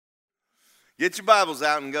Get your Bibles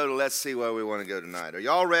out and go to Let's See Where We Want to Go tonight. Are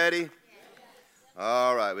y'all ready? Yes.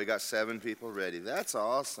 All right, we got 7 people ready. That's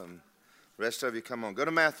awesome. The rest of you, come on. Go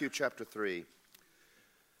to Matthew chapter 3.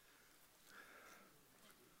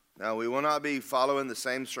 Now, we will not be following the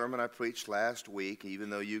same sermon I preached last week,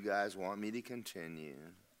 even though you guys want me to continue.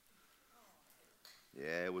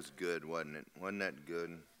 Yeah, it was good, wasn't it? Wasn't that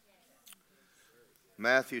good?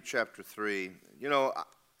 Matthew chapter 3. You know,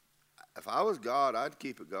 if I was God, I'd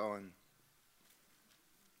keep it going.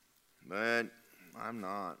 But I'm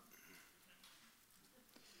not.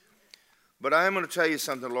 But I am going to tell you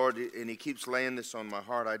something, Lord, and He keeps laying this on my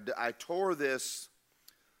heart. I tore this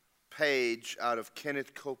page out of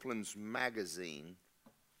Kenneth Copeland's magazine,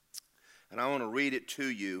 and I want to read it to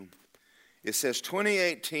you. It says,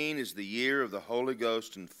 2018 is the year of the Holy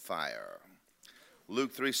Ghost and fire.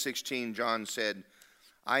 Luke 3:16, John said,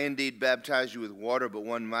 I indeed baptize you with water, but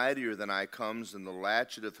one mightier than I comes, and the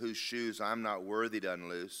latchet of whose shoes I'm not worthy to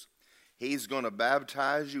unloose. He's going to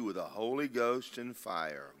baptize you with the Holy Ghost and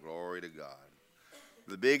fire. Glory to God.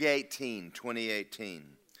 The big 18, 2018.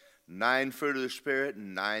 9 fruit of the Spirit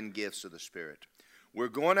and 9 gifts of the Spirit. We're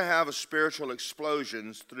going to have a spiritual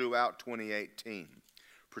explosions throughout 2018,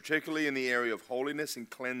 particularly in the area of holiness and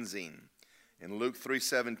cleansing. In Luke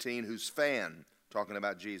 3:17, whose fan, talking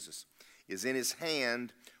about Jesus, is in his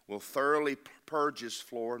hand, will thoroughly purge his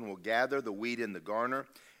floor and will gather the wheat in the garner,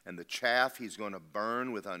 and the chaff he's going to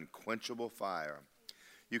burn with unquenchable fire.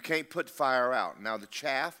 You can't put fire out. Now the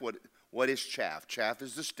chaff, what is chaff? Chaff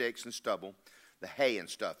is the sticks and stubble, the hay and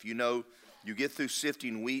stuff. You know, you get through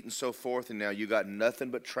sifting wheat and so forth, and now you got nothing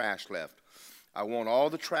but trash left. I want all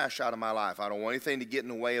the trash out of my life. I don't want anything to get in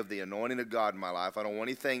the way of the anointing of God in my life. I don't want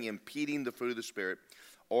anything impeding the fruit of the Spirit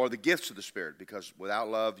or the gifts of the Spirit, because without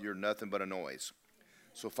love, you're nothing but a noise.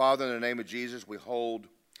 So, Father, in the name of Jesus, we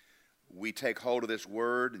take hold of this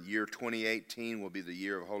word. The year 2018 will be the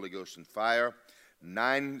year of Holy Ghost and fire.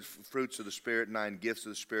 9 fruits of the Spirit, 9 gifts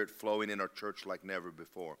of the Spirit flowing in our church like never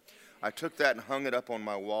before. I took that and hung it up on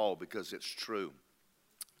my wall because it's true.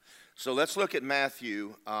 So let's look at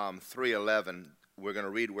Matthew 3:11. We're going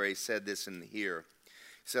to read where he said this in here. He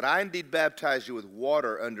said, I indeed baptize you with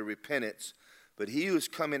water unto repentance, but he who is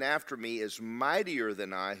coming after me is mightier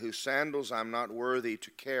than I, whose sandals I'm not worthy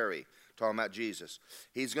to carry. Talking about Jesus.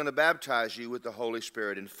 He's going to baptize you with the Holy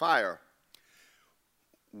Spirit and fire.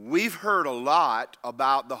 We've heard a lot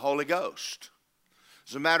about the Holy Ghost.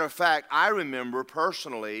 As a matter of fact, I remember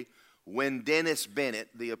personally when Dennis Bennett,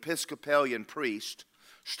 the Episcopalian priest,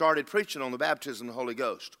 started preaching on the baptism of the Holy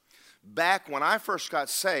Ghost. Back when I first got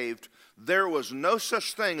saved, there was no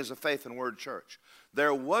such thing as a Faith and Word church.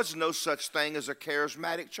 There was no such thing as a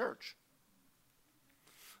charismatic church.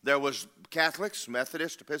 There was Catholics,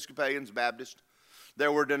 Methodists, Episcopalians, Baptists.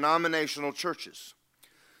 There were denominational churches.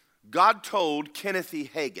 God told Kenneth E.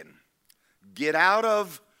 Hagin, get out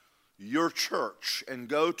of your church and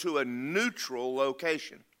go to a neutral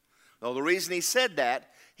location. Now, the reason he said that,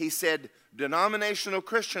 he said denominational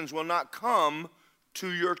Christians will not come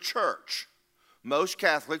to your church. Most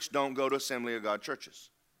Catholics don't go to Assembly of God churches.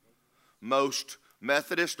 Most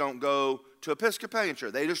Methodists don't go to Episcopalian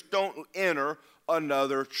church. They just don't enter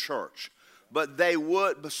another church. But they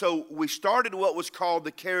would, so we started what was called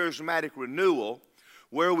the charismatic renewal,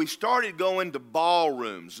 where we started going to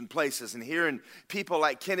ballrooms and places and hearing people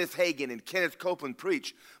like Kenneth Hagin and Kenneth Copeland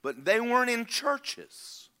preach, but they weren't in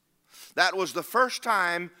churches. That was the first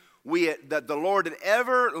time that the Lord had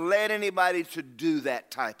ever led anybody to do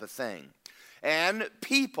that type of thing. And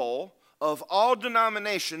people of all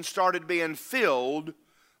denominations started being filled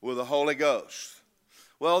with the Holy Ghost.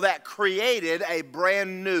 Well, that created a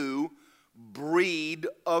brand new breed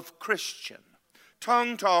of Christian.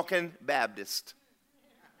 Tongue-talking Baptist.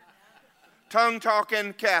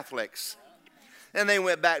 Tongue-talking Catholics. And they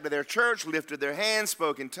went back to their church, lifted their hands,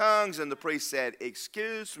 spoke in tongues, and the priest said,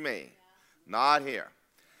 excuse me, not here.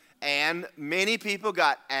 And many people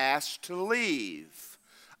got asked to leave.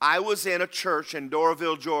 I was in a church in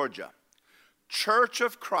Doraville, Georgia. Church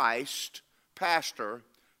of Christ, pastor,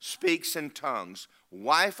 speaks in tongues.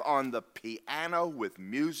 Wife on the piano with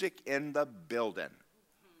music in the building.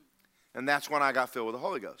 And that's when I got filled with the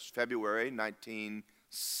Holy Ghost, February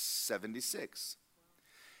 1976.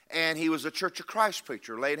 And he was a Church of Christ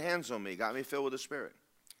preacher, laid hands on me, got me filled with the Spirit.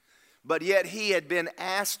 But yet he had been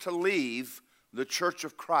asked to leave the Church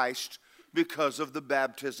of Christ because of the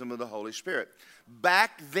baptism of the Holy Spirit.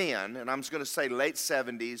 Back then, and I'm just going to say late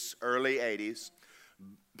 70s, early 80s,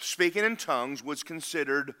 speaking in tongues was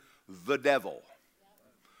considered the devil.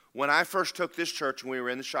 When I first took this church and we were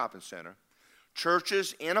in the shopping center,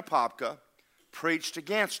 churches in Apopka preached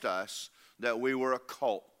against us that we were a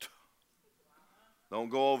cult. Don't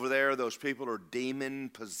go over there. Those people are demon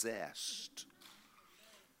possessed.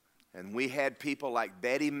 And we had people like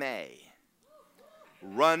Betty May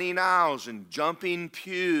running aisles and jumping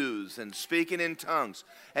pews and speaking in tongues.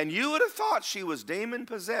 And you would have thought she was demon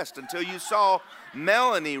possessed until you saw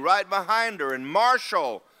Melanie right behind her and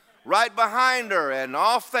Marshall right behind her, and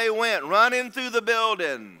off they went running through the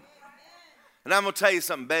building. And I'm going to tell you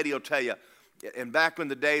something Betty will tell you. And back in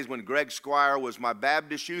the days when Greg Squire was my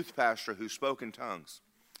Baptist youth pastor who spoke in tongues.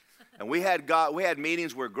 And we had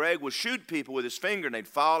meetings where Greg would shoot people with his finger and they'd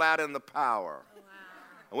fall out in the power. Wow.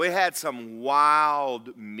 And we had some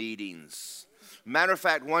wild meetings. Matter of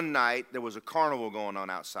fact, one night there was a carnival going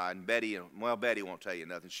on outside, and Betty won't tell you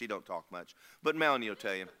nothing. She don't talk much. But Melanie will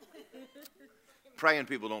tell you. Praying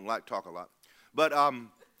people don't like to talk a lot. But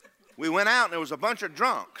we went out and there was a bunch of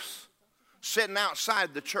drunks sitting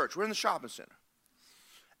outside the church. We're in the shopping center.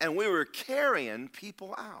 And we were carrying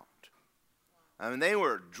people out. I mean, they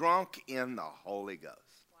were drunk in the Holy Ghost.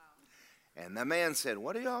 Wow. And the man said,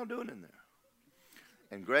 "What are y'all doing in there?"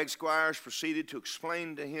 And Greg Squires proceeded to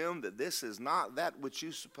explain to him that this is not that which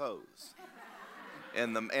you suppose.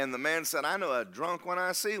 And the man said, "I know a drunk when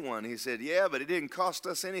I see one." He said, "Yeah, but it didn't cost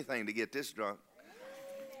us anything to get this drunk."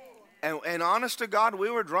 And honest to God, we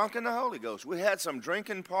were drunk in the Holy Ghost. We had some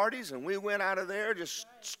drinking parties, and we went out of there just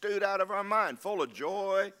stewed out of our mind, full of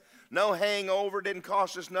joy. No hangover, didn't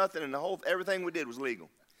cost us nothing, and everything we did was legal.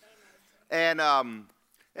 And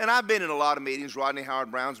I've been in a lot of meetings, Rodney Howard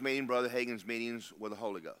Brown's meeting, Brother Hagin's meetings with the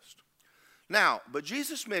Holy Ghost. Now, but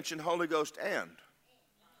Jesus mentioned Holy Ghost and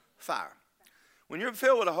fire. When you're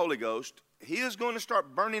filled with the Holy Ghost, He is going to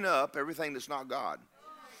start burning up everything that's not God.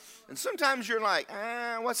 And sometimes you're like,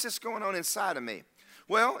 what's this going on inside of me?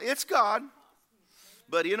 Well, it's God,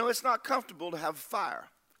 but you know, it's not comfortable to have fire.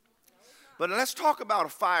 But let's talk about a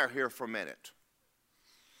fire here for a minute.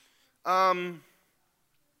 Any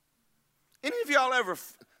of y'all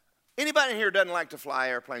anybody in here doesn't like to fly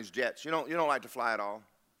airplanes, jets? You don't like to fly at all?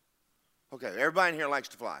 Okay, everybody in here likes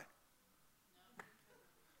to fly.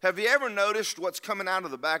 Have you ever noticed what's coming out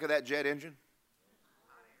of the back of that jet engine?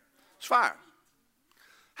 It's fire.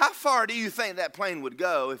 How far do you think that plane would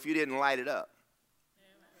go if you didn't light it up?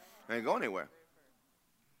 It ain't going anywhere.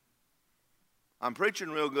 I'm preaching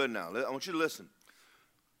real good now. I want you to listen.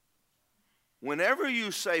 Whenever you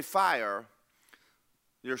say fire,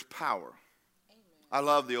 there's power. Amen. I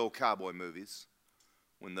love the old cowboy movies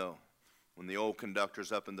when the old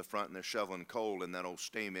conductor's up in the front and they're shoveling coal in that old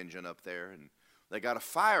steam engine up there, and they got a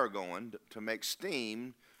fire going to make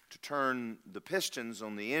steam to turn the pistons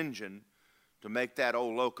on the engine to make that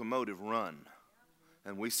old locomotive run.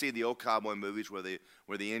 And we see the old cowboy movies where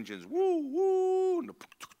the engine's woo woo, and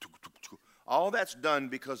all that's done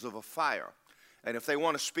because of a fire. And if they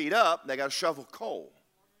want to speed up, they got to shovel coal.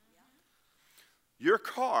 Your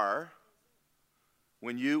car,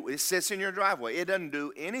 when it sits in your driveway, it doesn't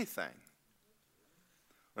do anything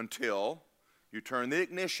until you turn the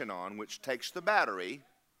ignition on, which takes the battery.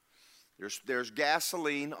 There's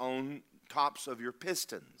gasoline on tops of your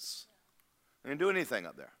pistons. It doesn't do anything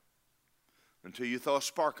up there until you throw a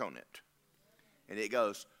spark on it. And it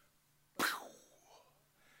goes, pew.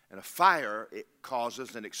 And a fire, it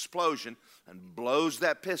causes an explosion and blows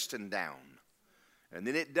that piston down. And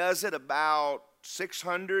then it does it about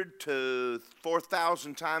 600 to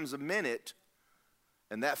 4,000 times a minute.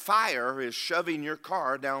 And that fire is shoving your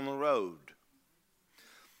car down the road.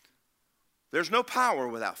 There's no power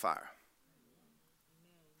without fire.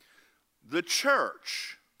 The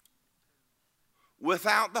church,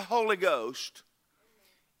 without the Holy Ghost,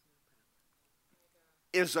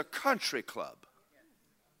 is a country club.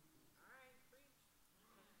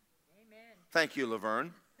 Thank you,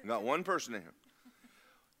 Laverne. I got one person in here.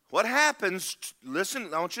 What happens,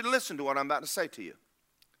 listen, I want you to listen to what I'm about to say to you.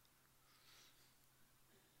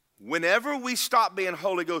 Whenever we stop being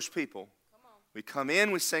Holy Ghost people, we come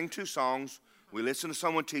in, we sing 2 songs, we listen to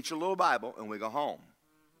someone teach a little Bible, and we go home.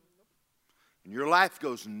 And your life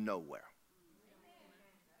goes nowhere.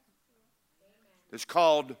 It's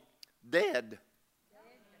called dead.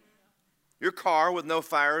 Your car with no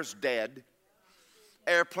fire is dead.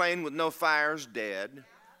 Airplane with no fire is dead.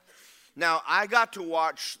 Now, I got to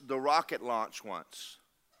watch the rocket launch once.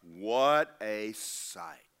 What a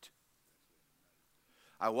sight.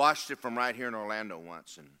 I watched it from right here in Orlando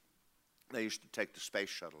once, and they used to take the space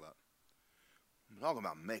shuttle up. I'm talking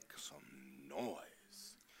about make some noise.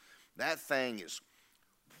 That thing is,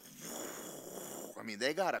 I mean,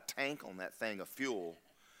 they got a tank on that thing of fuel,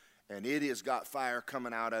 and it has got fire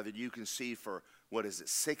coming out of it. You can see for,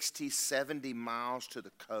 60, 70 miles to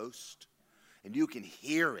the coast. And you can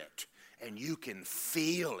hear it, and you can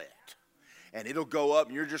feel it. and it'll go up,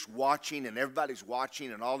 and you're just watching, and everybody's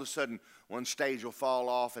watching, and all of a sudden, one stage will fall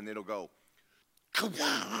off, and it'll go,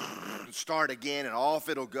 start again, and off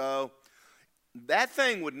it'll go. That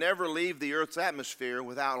thing would never leave the earth's atmosphere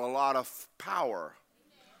without a lot of power.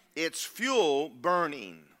 It's fuel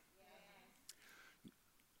burning.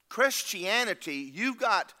 Christianity, you've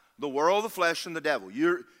got the world, the flesh, and the devil.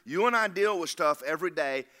 You and I deal with stuff every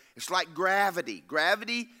day. It's like gravity.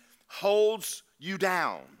 Gravity holds you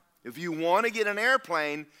down. If you want to get an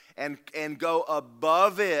airplane and go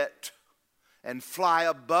above it and fly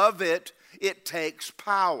above it, it takes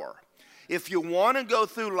power. If you want to go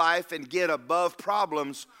through life and get above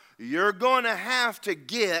problems, you're going to have to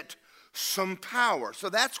get some power. So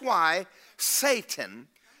that's why Satan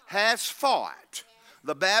has fought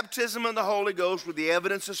the baptism of the Holy Ghost with the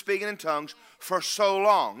evidence of speaking in tongues for so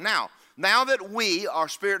long. Now that we are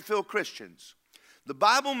Spirit-filled Christians, the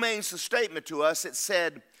Bible makes a statement to us.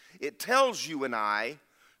 It tells you and I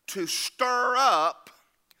to stir up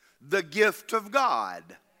the gift of God.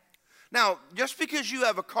 Now, just because you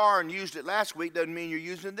have a car and used it last week doesn't mean you're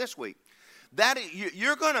using it this week.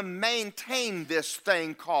 You're going to maintain this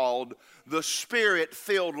thing called the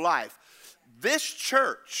Spirit-filled life. This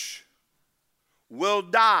church will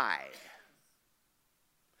die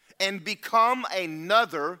and become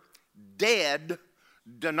another dead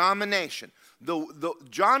denomination.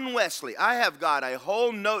 John Wesley, I have got a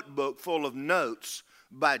whole notebook full of notes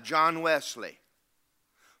by John Wesley.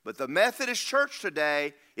 But the Methodist Church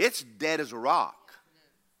today, it's dead as a rock.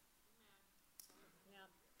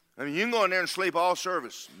 I mean, you can go in there and sleep all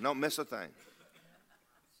service. Don't miss a thing.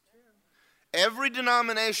 Every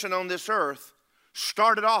denomination on this earth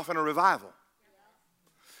started off in a revival.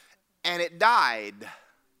 And it died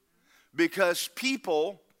because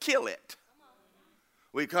people kill it.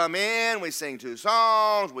 We come in, we sing 2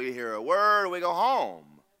 songs, we hear a word, we go home.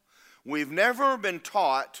 We've never been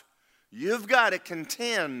taught you've got to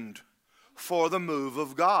contend for the move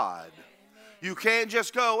of God. You can't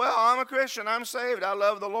just go, well, I'm a Christian, I'm saved, I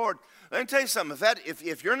love the Lord. Let me tell you something,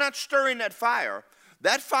 if you're not stirring that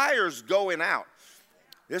fire's going out.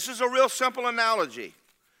 This is a real simple analogy.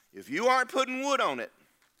 If you aren't putting wood on it,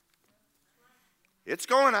 it's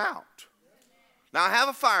going out. Now, I have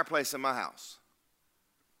a fireplace in my house.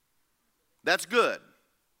 That's good.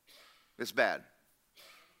 It's bad.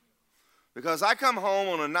 Because I come home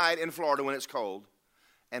on a night in Florida when it's cold,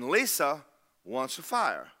 and Lisa wants a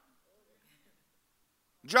fire.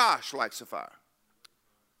 Josh likes a fire.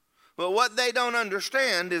 But what they don't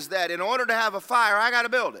understand is that in order to have a fire, I got to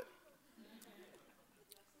build it.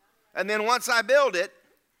 And then once I build it,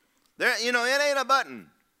 it ain't a button.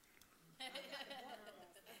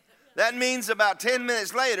 That means about 10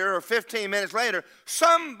 minutes later or 15 minutes later,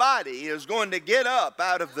 somebody is going to get up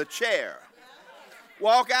out of the chair,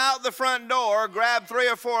 walk out the front door, grab 3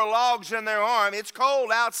 or 4 logs in their arm. It's cold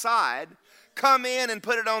outside. Come in and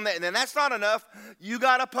put it on there. And then that's not enough. You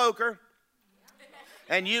got a poker.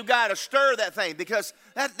 And you got to stir that thing because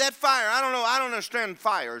that fire, I don't understand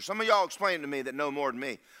fires. Some of y'all explain to me that know more than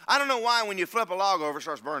me. I don't know why when you flip a log over, it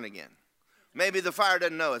starts burning again. Maybe the fire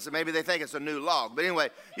doesn't know it, so maybe they think it's a new log. But anyway,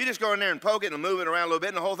 you just go in there and poke it and move it around a little bit,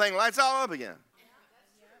 and the whole thing lights all up again.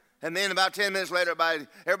 And then about 10 minutes later,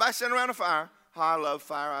 everybody sitting around a fire. Oh, I love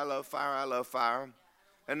fire, I love fire, I love fire.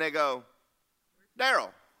 And they go, Daryl,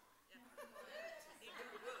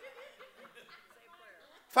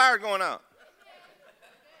 fire going out.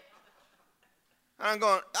 And I'm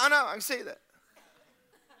going, I know, I can see that.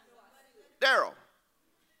 Daryl.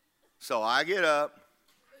 So I get up.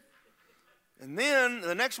 And then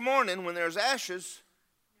the next morning when there's ashes,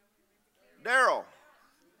 Daryl,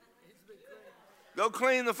 go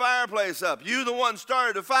clean the fireplace up. You the one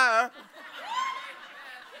started the fire.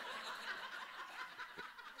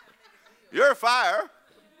 Your fire.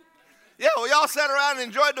 Yeah, well, y'all sat around and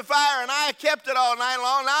enjoyed the fire, and I kept it all night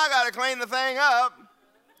long. Now I got to clean the thing up.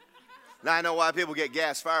 Now I know why people get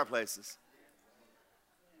gas fireplaces.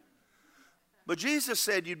 But Jesus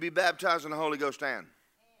said you'd be baptized in the Holy Ghost and.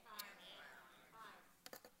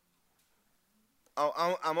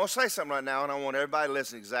 I'm going to say something right now, and I want everybody to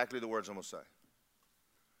listen exactly the words I'm going to say.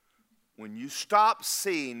 When you stop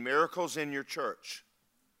seeing miracles in your church,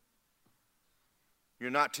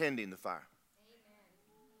 you're not tending the fire.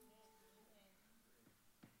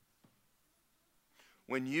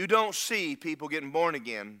 When you don't see people getting born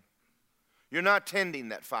again, you're not tending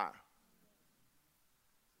that fire.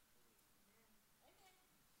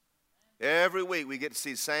 Every week we get to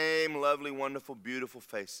see the same lovely, wonderful, beautiful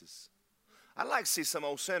faces. I'd like to see some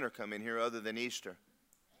old sinner come in here other than Easter.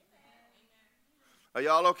 Are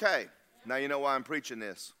y'all okay? Now you know why I'm preaching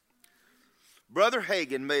this. Brother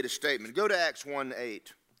Hagin made a statement. Go to Acts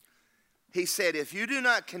 1:8. He said, if you do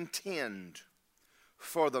not contend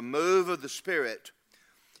for the move of the Spirit,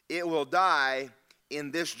 it will die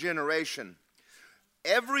in this generation.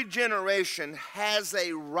 Every generation has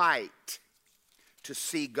a right to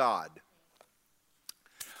see God.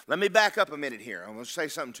 Let me back up a minute here. I'm going to say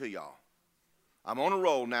something to y'all. I'm on a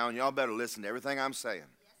roll now, and y'all better listen to everything I'm saying.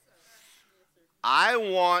 I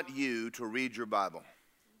want you to read your Bible.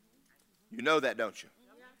 You know that, don't you?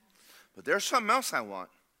 But there's something else I want.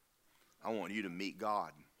 I want you to meet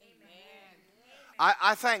God.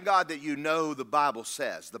 I thank God that you know the Bible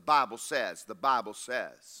says. The Bible says. The Bible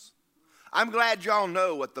says. I'm glad y'all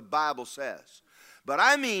know what the Bible says. But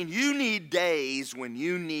I mean, you need days when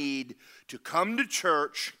you need to come to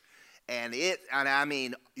church and I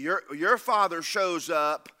mean, your father shows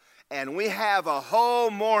up and we have a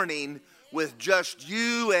whole morning with just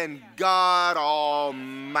you and God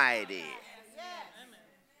Almighty.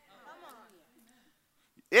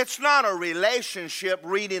 It's not a relationship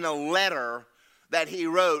reading a letter that he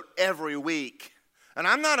wrote every week. And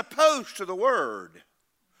I'm not opposed to the Word.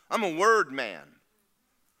 I'm a Word man.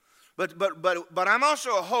 But I'm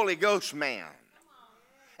also a Holy Ghost man.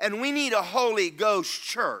 And we need a Holy Ghost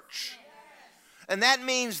church. And that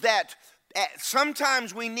means that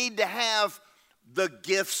sometimes we need to have the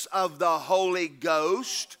gifts of the Holy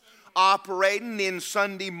Ghost operating in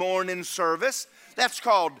Sunday morning service. That's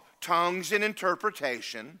called tongues and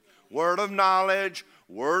interpretation, word of knowledge,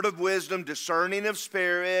 word of wisdom, discerning of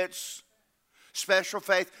spirits, special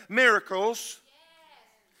faith, miracles.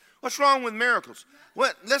 What's wrong with miracles?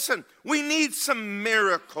 Well, listen, we need some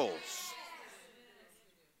miracles.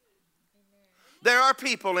 There are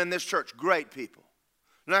people in this church, great people.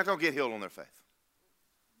 They're not going to get healed on their faith.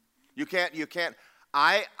 You can't.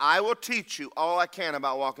 I will teach you all I can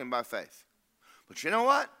about walking by faith. But you know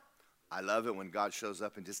what? I love it when God shows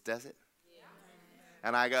up and just does it.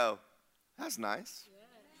 And I go, that's nice.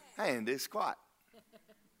 I didn't do squat.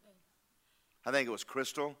 I think it was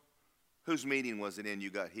Crystal. Whose meeting was it in you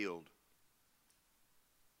got healed?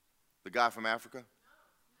 The guy from Africa?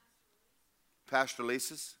 Pastor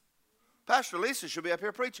Lisa's? Pastor Lisa should be up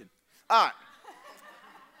here preaching. All right.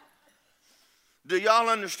 Do y'all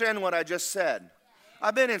understand what I just said?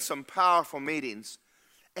 I've been in some powerful meetings,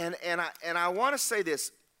 and I want to say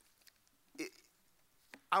this.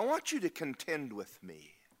 I want you to contend with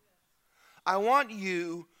me. I want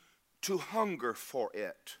you to hunger for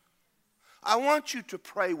it. I want you to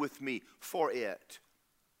pray with me for it.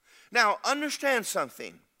 Now, understand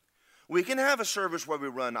something. We can have a service where we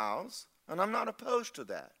run aisles, and I'm not opposed to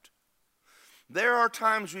that. There are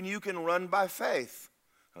times when you can run by faith,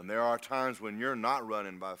 and there are times when you're not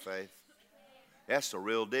running by faith. That's the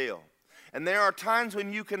real deal. And there are times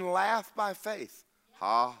when you can laugh by faith.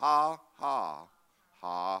 Ha, ha, ha.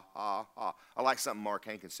 Ha, ha, ha. I like something Mark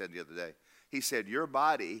Hankins said the other day. He said, your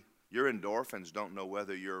body, your endorphins don't know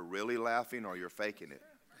whether you're really laughing or you're faking it.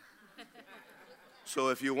 So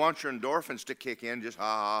if you want your endorphins to kick in, just ha,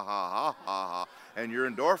 ha, ha, ha, ha, ha. And your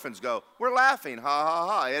endorphins go, we're laughing, ha, ha,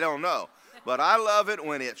 ha. They don't know. But I love it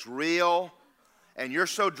when it's real and you're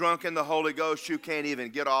so drunk in the Holy Ghost you can't even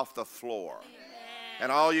get off the floor.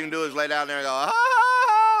 And all you can do is lay down there and go, ha,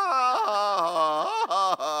 ha, ha, ha,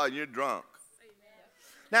 ha, ha, and you're drunk.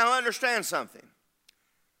 Now understand something.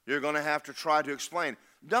 You're going to have to try to explain.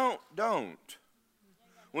 Don't.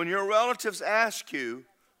 When your relatives ask you,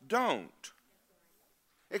 don't.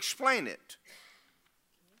 Explain it.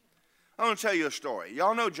 I want to tell you a story.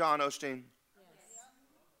 Y'all know John Osteen? Yes.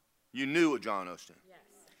 You knew John Osteen?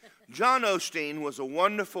 Yes. John Osteen was a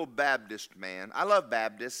wonderful Baptist man. I love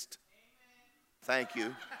Baptist. Thank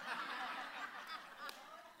you.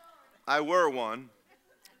 I were one.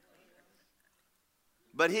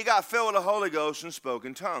 But he got filled with the Holy Ghost and spoke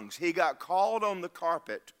in tongues. He got called on the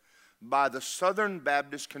carpet by the Southern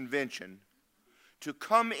Baptist Convention to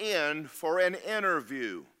come in for an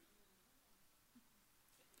interview.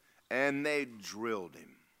 And they drilled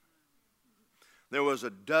him. There was a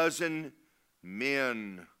dozen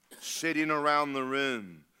men sitting around the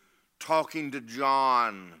room talking to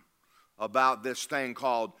John about this thing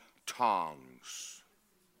called tongues.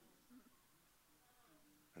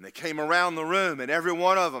 And they came around the room, and every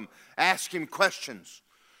one of them asked him questions.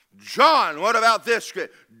 John, what about this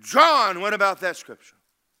scripture? John, what about that scripture?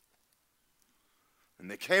 And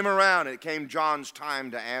they came around, and it came John's time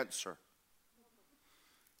to answer.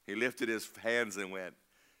 He lifted his hands and went,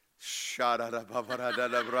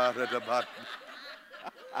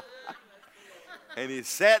 and he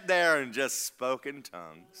sat there and just spoke in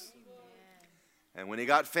tongues. And when he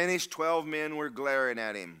got finished, 12 men were glaring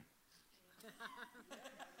at him.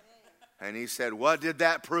 And he said, what did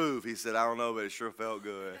that prove? He said, I don't know, but it sure felt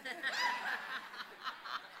good.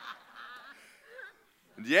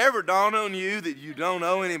 Did you ever dawn on you that you don't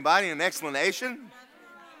owe anybody an explanation?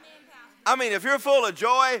 I mean, if you're full of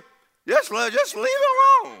joy, just leave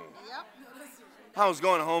it alone. I was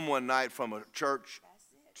going home one night from a church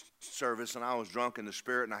service, and I was drunk in the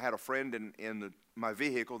spirit, and I had a friend in my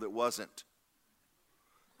vehicle that wasn't.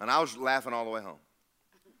 And I was laughing all the way home.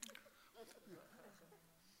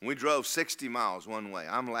 We drove 60 miles one way.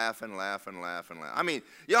 I'm laughing. I mean,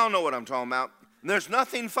 y'all know what I'm talking about. There's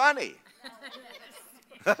nothing funny.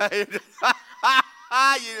 You're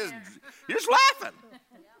just laughing.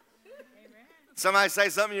 Somebody say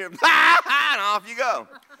something, you're and off you go.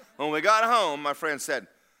 When we got home, my friend said,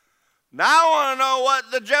 now I want to know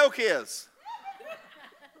what the joke is.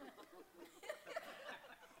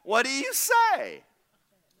 What do you say?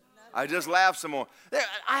 I just laughed some more.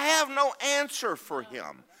 I have no answer for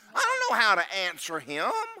him. I don't know how to answer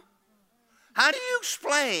him. How do you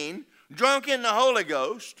explain drunk in the Holy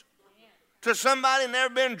Ghost to somebody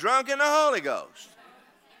never been drunk in the Holy Ghost?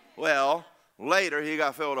 Well, later he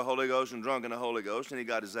got filled with the Holy Ghost and drunk in the Holy Ghost, and he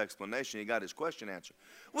got his explanation. He got his question answered.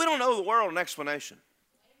 We don't know the world an explanation.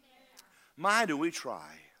 My, do we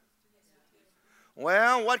try.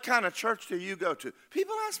 Well, what kind of church do you go to?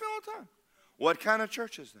 People ask me all the time. What kind of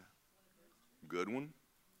church is that? Good one.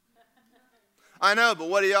 I know, but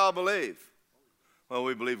what do y'all believe? Well,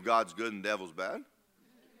 we believe God's good and the devil's bad.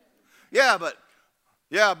 Yeah, but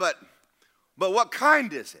what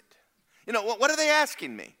kind is it? You know, what are they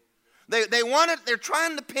asking me? They want it, they're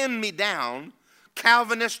trying to pin me down,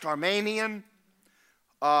 Calvinist, Arminian,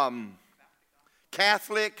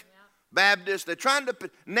 Catholic, Baptist. They're trying to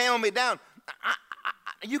nail me down.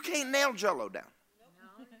 You can't nail Jello down.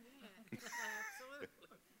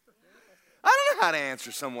 I don't know how to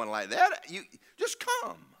answer someone like that. You just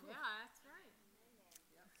come. Yeah, that's right.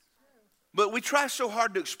 But we try so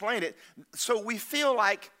hard to explain it, so we feel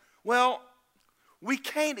like, well, we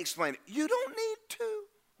can't explain it. You don't need to.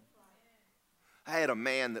 I had a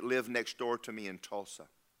man that lived next door to me in Tulsa.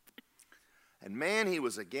 And man, he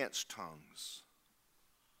was against tongues.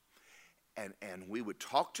 And we would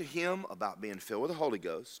talk to him about being filled with the Holy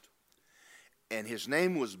Ghost. And his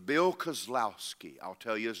name was Bill Kozlowski. I'll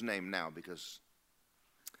tell you his name now because...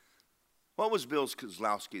 What was Bill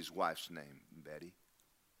Kozlowski's wife's name, Betty?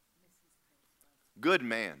 Good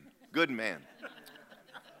man. Good man.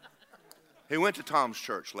 He went to Tom's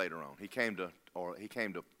church later on. He came to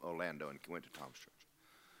Orlando and went to Tom's church.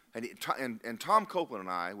 And Tom Copeland and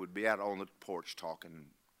I would be out on the porch talking.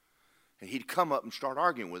 And he'd come up and start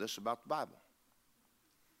arguing with us about the Bible.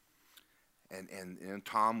 And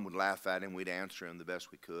Tom would laugh at him. We'd answer him the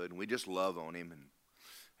best we could. And we'd just love on him.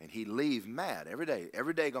 And he'd leave mad every day.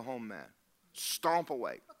 Every day go home mad. Stomp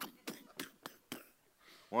away.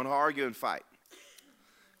 Want to argue and fight.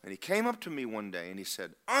 And he came up to me one day and he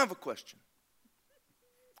said, I have a question.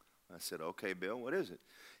 I said, okay, Bill, what is it?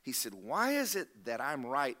 He said, why is it that I'm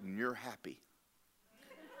right and you're happy?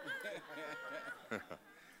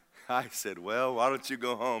 I said, well, why don't you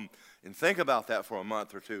go home and think about that for a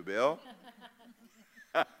month or two, Bill?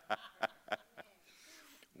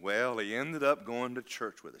 Well, he ended up going to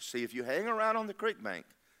church with us. See, if you hang around on the creek bank,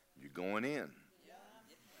 you're going in.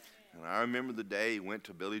 And I remember the day he went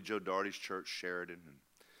to Billy Joe Daugherty's church, Sheridan, and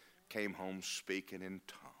came home speaking in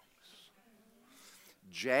tongues.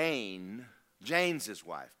 Jane's his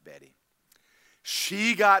wife, Betty.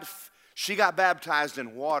 She got baptized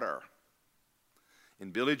in water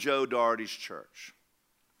in Billy Joe Daugherty's church.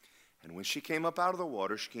 And when she came up out of the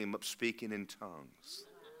water, she came up speaking in tongues.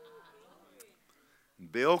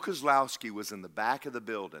 Bill Kozlowski was in the back of the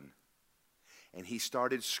building, and he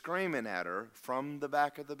started screaming at her from the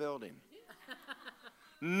back of the building.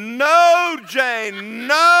 No, Jane,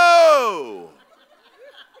 no!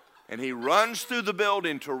 And he runs through the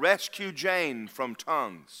building to rescue Jane from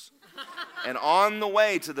tongues. And on the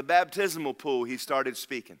way to the baptismal pool, he started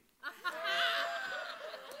speaking.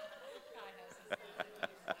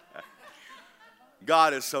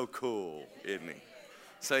 God is so cool, isn't he?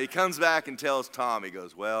 So he comes back and tells Tom, he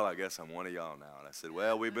goes, well, I guess I'm one of y'all now. And I said,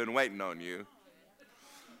 well, we've been waiting on you.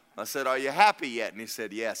 I said, are you happy yet? And he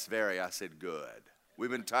said, yes, very. I said, good.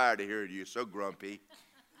 We've been tired of hearing you, so grumpy.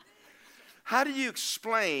 How do you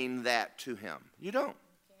explain that to him? You don't.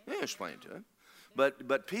 You don't explain it to him.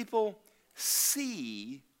 But people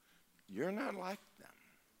see you're not like them.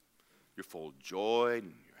 You're full of joy,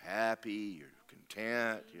 and you're happy, you're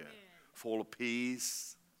content, you're full of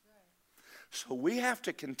peace. So we have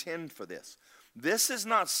to contend for this. This is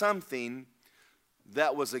not something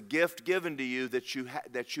that was a gift given to you that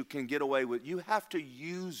you can get away with. You have to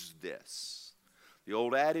use this. The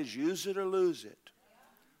old adage, use it or lose it.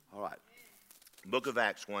 All right. Book of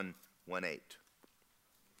Acts 1:8.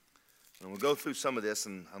 And we'll go through some of this,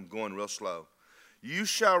 and I'm going real slow. You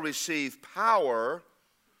shall receive power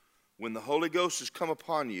when the Holy Ghost has come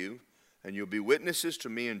upon you, and you'll be witnesses to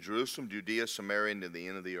me in Jerusalem, Judea, Samaria, and to the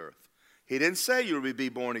end of the earth. He didn't say you'll be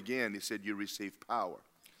born again. He said you receive power.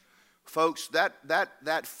 Folks,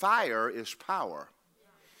 that fire is power.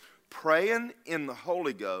 Praying in the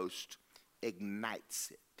Holy Ghost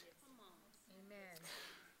ignites it. Amen.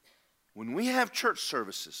 When we have church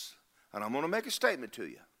services, and I'm going to make a statement to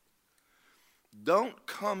you, don't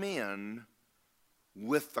come in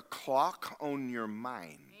with the clock on your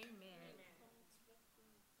mind.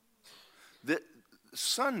 That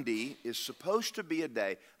Sunday is supposed to be a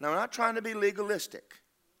day. Now, I'm not trying to be legalistic.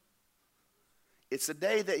 It's a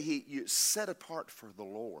day that you set apart for the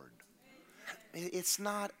Lord. It's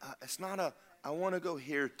not a I want to go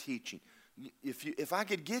here teaching. If I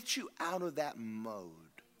could get you out of that mode.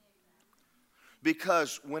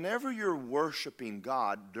 Because whenever you're worshiping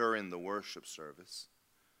God during the worship service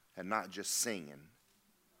and not just singing,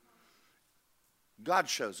 God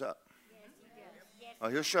shows up. Oh,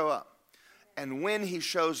 he'll show up. And when he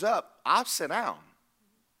shows up, I'll sit down.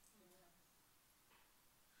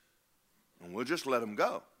 And we'll just let him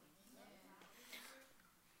go.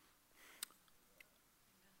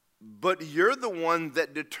 But you're the one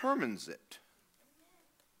that determines it.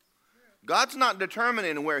 God's not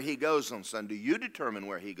determining where he goes on Sunday. You determine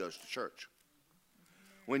where he goes to church.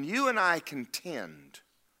 When you and I contend,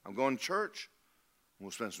 I'm going to church,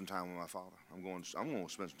 we'll spend some time with my Father. I'm going to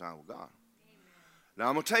spend some time with God. Now,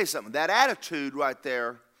 I'm going to tell you something. That attitude right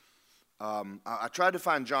there, I tried to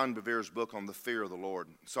find John Bevere's book on the fear of the Lord.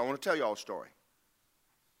 So I want to tell you all a story.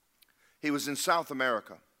 He was in South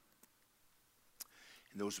America.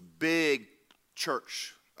 And there was a big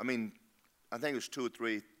church. I mean, I think it was 2,000 or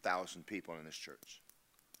 3,000 people in this church.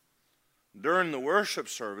 During the worship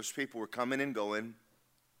service, people were coming and going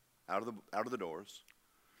out of the doors.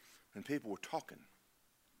 And people were talking.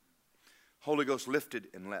 Holy Ghost lifted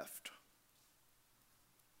and left.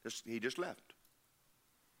 He just left.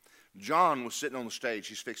 John was sitting on the stage.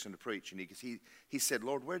 He's fixing to preach. And he said,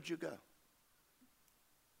 Lord, where'd you go?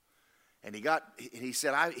 And he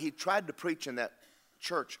said, he tried to preach in that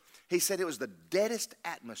church. He said it was the deadest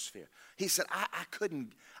atmosphere. He said, I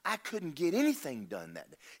couldn't get anything done that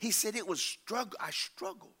day. He said it was I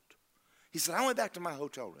struggled. He said, I went back to my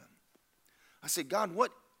hotel room. I said, God,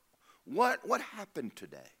 what happened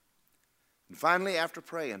today? And finally, after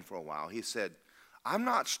praying for a while, he said, I'm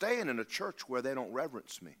not staying in a church where they don't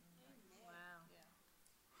reverence me.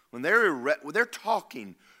 When they're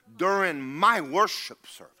talking during my worship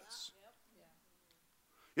service,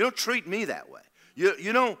 you don't treat me that way.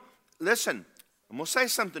 You don't, listen, I'm going to say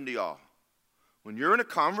something to y'all. When you're in a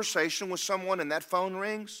conversation with someone and that phone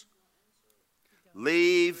rings,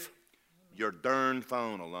 leave your darn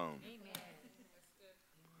phone alone.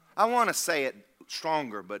 I want to say it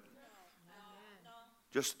stronger, but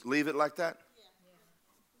just leave it like that.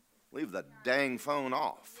 Leave the dang phone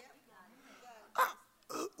off.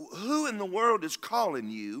 Who in the world is calling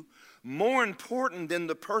you more important than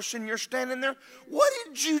the person you're standing there? What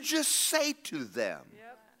did you just say to them?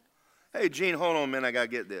 Hey, Gene, hold on a minute. I got to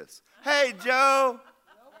get this. Hey, Joe.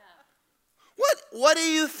 What do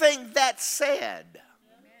you think that said?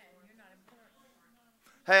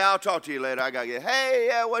 Hey, I'll talk to you later. I got to get. Hey,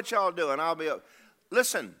 yeah, what y'all doing? I'll be up.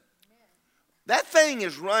 Listen. That thing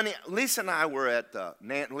is running. Lisa and I,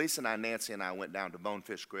 Nancy and I went down to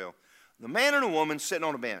Bonefish Grill. The man and a woman sitting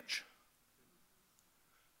on a bench.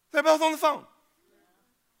 They're both on the phone.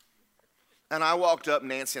 And I walked up,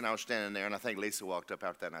 Nancy and I were standing there, and I think Lisa walked up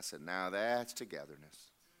after that, and I said, now that's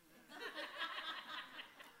togetherness.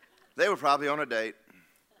 They were probably on a date.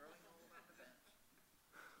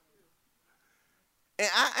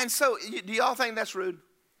 And so, do y'all think that's rude?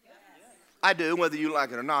 Yes. I do, whether you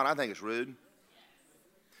like it or not. I think it's rude.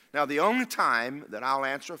 Now, the only time that I'll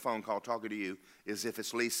answer a phone call talking to you is if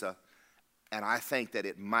it's Lisa, and I think that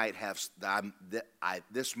it might have,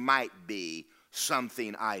 this might be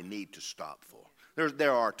something I need to stop for.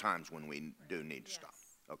 There are times when we do need to stop.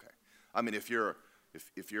 Okay. I mean, if you're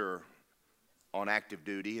on active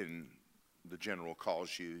duty and the general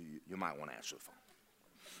calls you, you might want to answer the phone.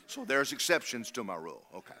 So there's exceptions to my rule.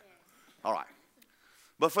 Okay. All right.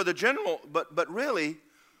 But for the general, but really,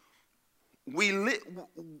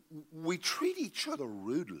 we treat each other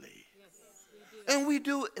rudely. And we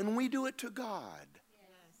do it to God.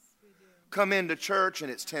 Come into church and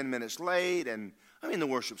it's 10 minutes late, and I mean, the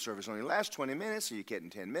worship service only lasts 20 minutes, so you get in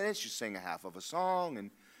 10 minutes, you sing a half of a song,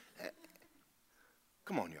 and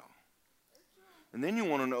come on, y'all. And then you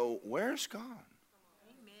want to know, where's God?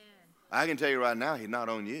 I can tell you right now, he's not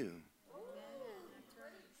on you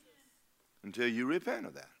until you repent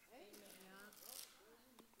of that.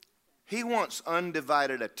 He wants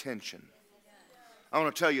undivided attention. I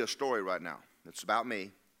want to tell you a story right now. It's about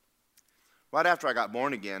me. Right after I got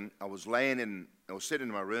born again, I was sitting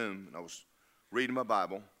in my room, and I was reading my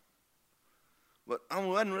Bible. But I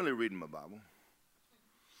wasn't really reading my Bible.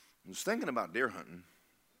 I was thinking about deer hunting.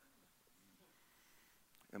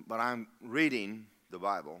 But I'm reading the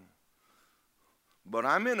Bible. But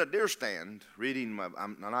I'm in a deer stand reading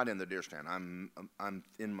I'm not in the deer stand. I'm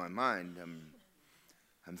in my mind.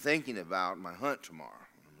 I'm thinking about my hunt tomorrow.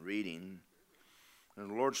 I'm reading. And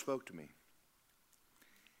the Lord spoke to me.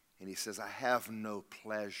 And he says, I have no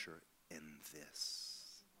pleasure in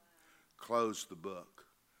this. Close the book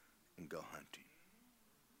and go hunting.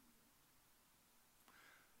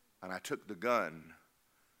 And I took the gun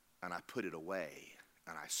and I put it away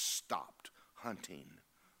and I stopped hunting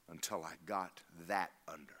until I got that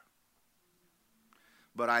under.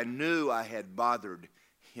 But I knew I had bothered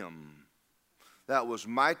him. That was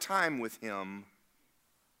my time with him,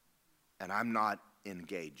 and I'm not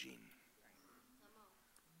engaging.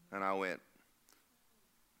 And I went,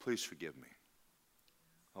 please forgive me.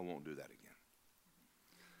 I won't do that again.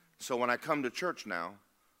 So when I come to church now,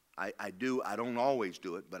 I don't always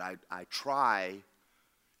do it, but I try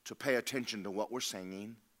to pay attention to what we're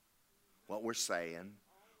singing, what we're saying.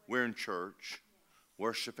 We're in church,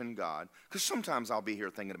 worshiping God. Because sometimes I'll be here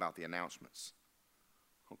thinking about the announcements.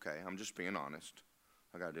 Okay, I'm just being honest.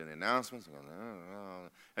 I got to do the announcements.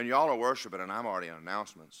 And y'all are worshiping, and I'm already in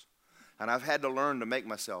announcements. And I've had to learn to make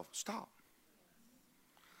myself stop.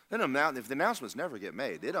 If the announcements never get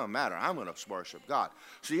made, it don't matter. I'm going to worship God.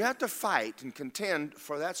 So you have to fight and contend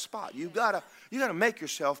for that spot. You got to make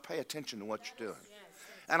yourself pay attention to what you're doing.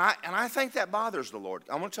 And I think that bothers the Lord.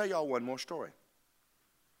 I'm going to tell y'all one more story.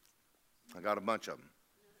 I got a bunch of them.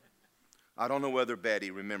 I don't know whether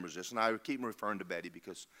Betty remembers this, and I keep referring to Betty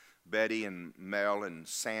because Betty and Mel and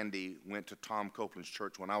Sandy went to Tom Copeland's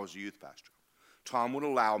church when I was a youth pastor. Tom would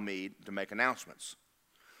allow me to make announcements.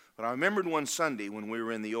 But I remembered one Sunday when we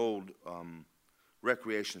were in the old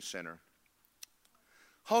recreation center,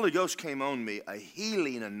 Holy Ghost came on me, a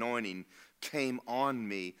healing anointing came on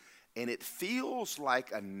me, and it feels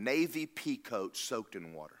like a navy pea coat soaked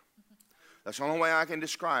in water. That's the only way I can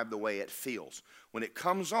describe the way it feels. When it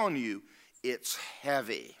comes on you, it's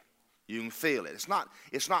heavy. You can feel it. It's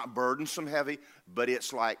not burdensome heavy, but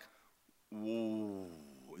it's like, whoa,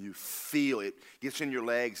 you feel it. Gets in your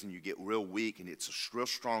legs and you get real weak, and it's a real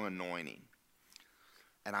strong anointing.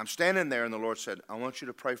 And I'm standing there, and the Lord said, I want you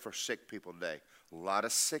to pray for sick people today. A lot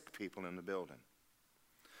of sick people in the building.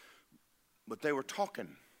 But they were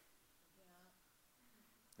talking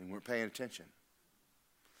and weren't paying attention.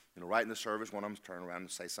 You know, right in the service, one of them turned around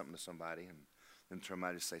and say something to somebody, and then turn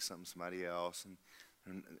around to say something to somebody else,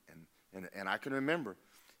 and I can remember.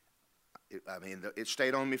 It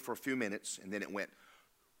stayed on me for a few minutes, and then it went,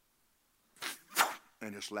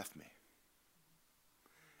 and just left me.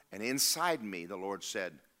 And inside me, the Lord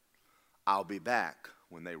said, "I'll be back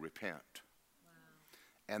when they repent." Wow.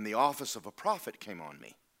 And the office of a prophet came on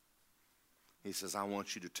me. He says, "I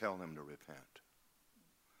want you to tell them to repent."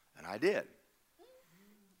 And I did.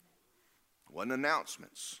 It wasn't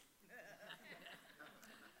announcements.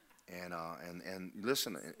 And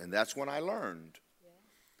listen, and that's when I learned.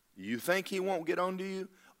 You think he won't get on to you?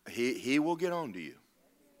 He will get on to you.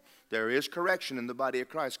 There is correction in the body of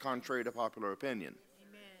Christ, contrary to popular opinion.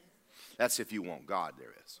 Amen. That's if you want God,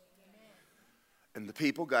 there is. Amen. And the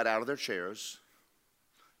people got out of their chairs,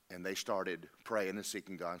 and they started praying and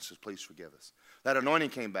seeking God and says, "Please forgive us." That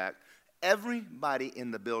anointing came back. Everybody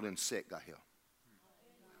in the building sick got healed.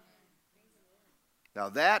 Now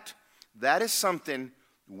that is something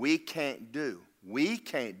we can't do. We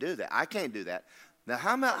can't do that. I can't do that. Now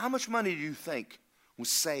how much money do you think was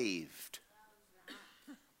saved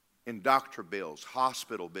in doctor bills,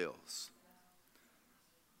 hospital bills?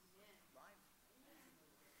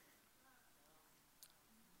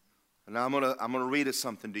 And now I'm gonna read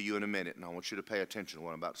something to you in a minute, and I want you to pay attention to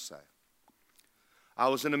what I'm about to say. I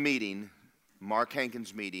was in a meeting, Mark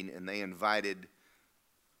Hankins' meeting, and they invited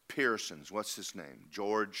Pearsons. What's his name?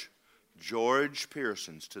 George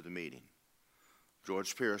Pearsons to the meeting.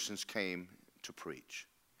 George Pearsons came to preach.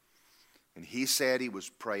 And he said he was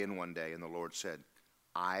praying one day, and the Lord said,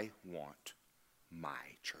 "I want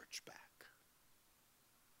my church back."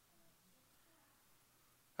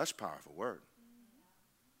 That's a powerful word.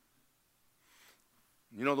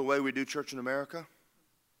 You know the way we do church in America?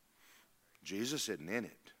 Jesus isn't in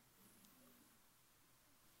it.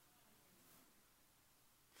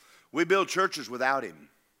 We build churches without him.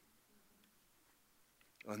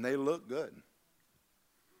 And they look good.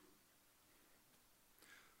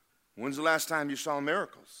 When's the last time you saw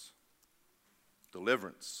miracles?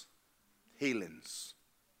 Deliverance. Healings.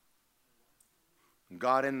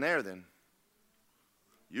 God in there then.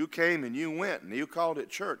 You came and you went and you called it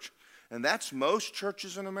church. And that's most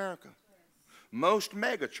churches in America. Most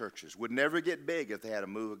mega churches would never get big if they had a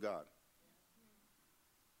move of God.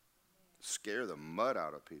 Scare the mud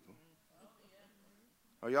out of people.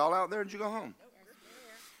 Are y'all out there? Did you go home?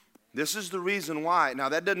 This is the reason why. Now,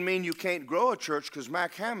 that doesn't mean you can't grow a church, because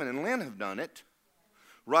Mac Hammond and Lynn have done it.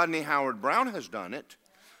 Rodney Howard Brown has done it.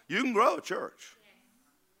 You can grow a church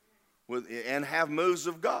and have moves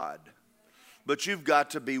of God. But you've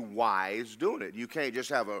got to be wise doing it. You can't just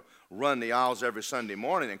have a run the aisles every Sunday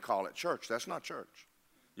morning and call it church. That's not church.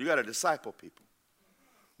 You got to disciple people.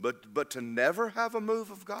 But to never have a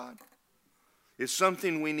move of God is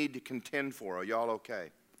something we need to contend for. Are y'all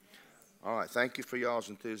okay? All right, thank you for y'all's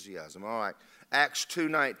enthusiasm. All right, Acts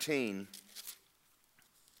 2:19.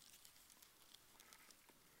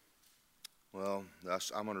 Well,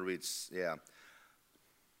 I'm going to read, yeah.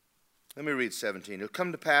 Let me read 17. It'll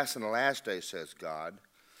come to pass in the last day, says God,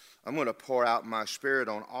 I'm going to pour out my spirit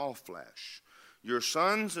on all flesh. Your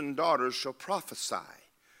sons and daughters shall prophesy.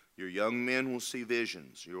 Your young men will see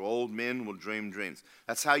visions. Your old men will dream dreams.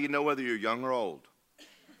 That's how you know whether you're young or old.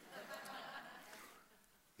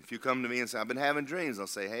 If you come to me and say, I've been having dreams, I'll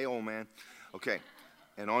say, hey, old man. Okay.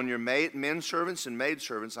 And on your men servants and maid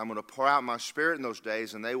servants, I'm going to pour out my spirit in those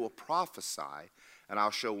days, and they will prophesy, and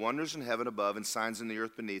I'll show wonders in heaven above and signs in the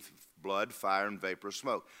earth beneath, blood, fire, and vapor of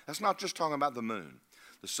smoke. That's not just talking about the moon.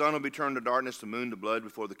 The sun will be turned to darkness, the moon to blood,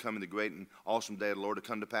 before the coming of the great and awesome day of the Lord to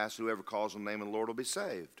come to pass. Whoever calls on the name of the Lord will be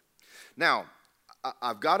saved. Now,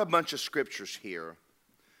 I've got a bunch of scriptures here.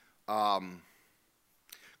 Go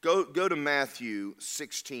to Matthew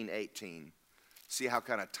 16:18. See how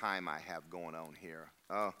kind of time I have going on here.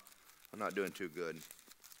 Oh, I'm not doing too good.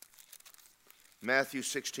 Matthew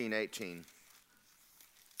 16:18.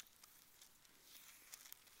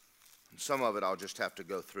 Some of it I'll just have to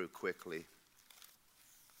go through quickly.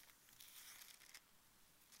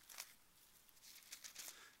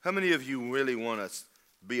 How many of you really want to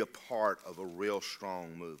be a part of a real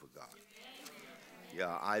strong move of God?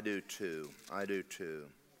 Yeah, I do too. I do too.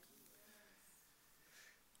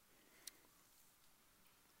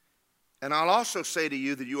 And I'll also say to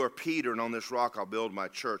you that you are Peter, and on this rock I'll build my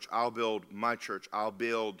church. I'll build my church. I will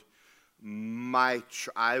build my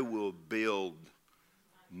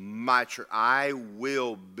church. I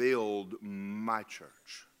will build my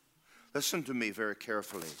church. Listen to me very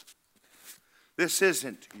carefully. This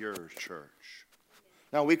isn't your church.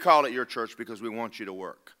 Now, we call it your church because we want you to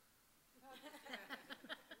work.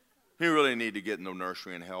 You really need to get in the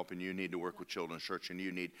nursery and help, and you need to work with children's church, and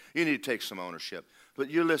you need to take some ownership. But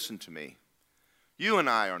you listen to me. You and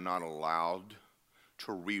I are not allowed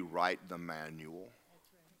to rewrite the manual.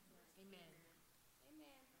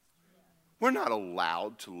 We're not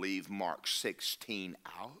allowed to leave Mark 16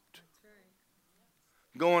 out.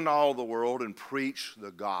 Go into all the world and preach the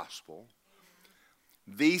gospel.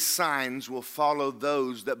 These signs will follow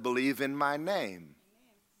those that believe in my name.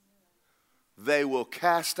 They will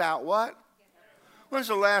cast out what? When's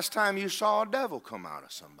the last time you saw a devil come out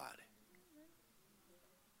of somebody?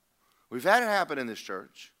 We've had it happen in this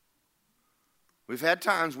church. We've had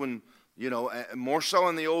times when, more so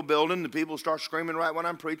in the old building, the people start screaming right when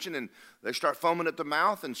I'm preaching, and they start foaming at the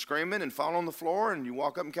mouth and screaming and fall on the floor, and you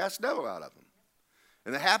walk up and cast the devil out of them.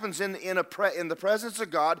 And that happens in the presence of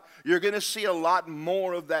God. You're going to see a lot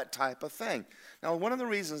more of that type of thing. Now, one of the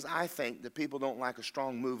reasons I think that people don't like a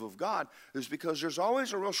strong move of God is because there's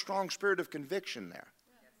always a real strong spirit of conviction there.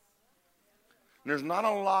 And there's not a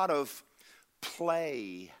lot of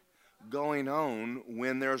play going on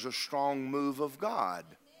when there's a strong move of God.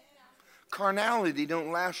 Carnality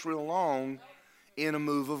don't last real long in a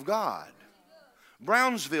move of God.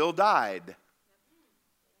 Brownsville died.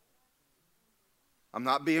 I'm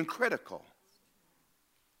not being critical.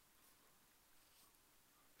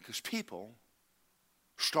 Because people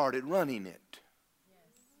started running it.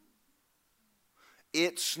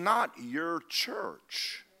 It's not your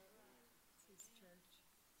church.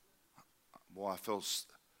 Boy,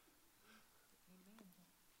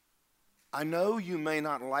 I know you may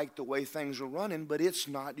not like the way things are running, but it's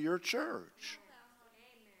not your church.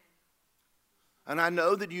 And I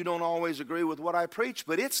know that you don't always agree with what I preach,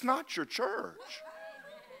 but it's not your church.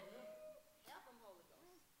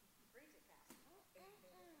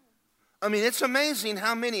 I mean, it's amazing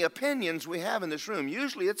how many opinions we have in this room.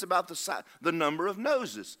 Usually it's about the number of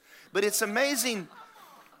noses. But it's amazing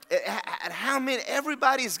at how many,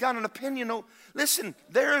 everybody's got an opinion. Oh, listen,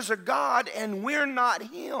 there's a God and we're not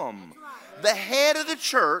Him. The head of the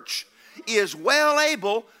church is well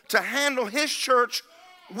able to handle His church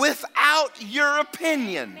without your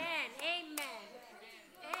opinion.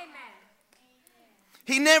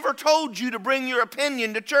 He never told you to bring your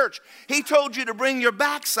opinion to church. He told you to bring your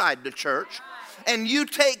backside to church. And you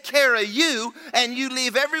take care of you, and you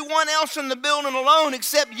leave everyone else in the building alone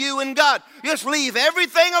except you and God. Just leave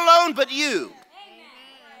everything alone but you.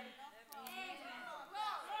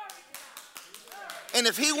 And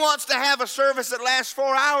if He wants to have a service that lasts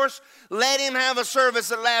 4 hours, let Him have a service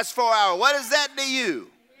that lasts 4 hours. What does that to you?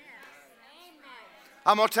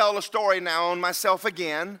 I'm going to tell a story now on myself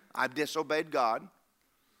again. I've disobeyed God.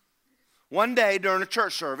 One day during a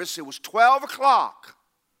church service, it was 12 o'clock,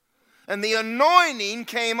 and the anointing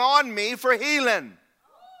came on me for healing.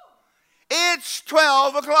 It's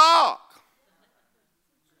 12 o'clock.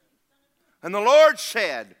 And the Lord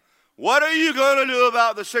said, what are you going to do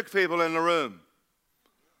about the sick people in the room?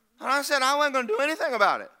 And I said, I wasn't going to do anything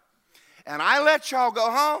about it. And I let y'all go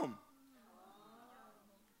home.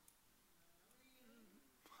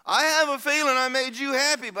 I have a feeling I made you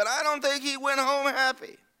happy, but I don't think He went home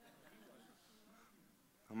happy.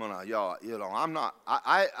 Come on, y'all, I'm not,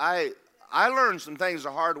 I learned some things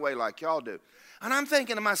the hard way like y'all do. And I'm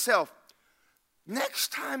thinking to myself,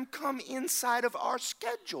 next time come inside of our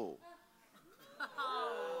schedule.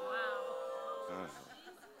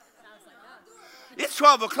 It's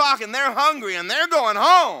 12 o'clock and they're hungry and they're going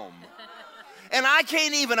home. And I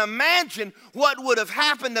can't even imagine what would have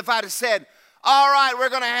happened if I'd have said, all right, we're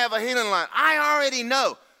going to have a healing line. I already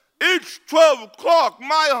know. It's 12 o'clock.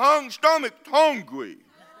 My stomach's hungry.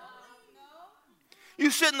 You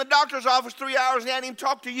sit in the doctor's office 3 hours and he hasn't even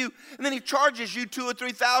talked to you, and then he charges you $2,000 or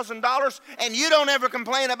 $3,000, and you don't ever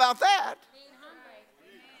complain about that.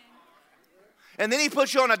 And then he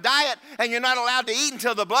puts you on a diet, and you're not allowed to eat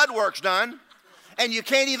until the blood work's done, and you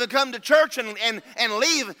can't even come to church and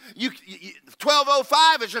leave.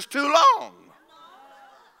 12:05 is just too long.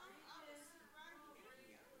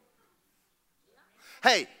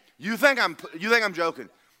 Hey, you think I'm joking?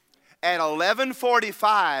 At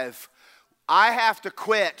 11:45. I have to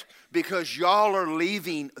quit because y'all are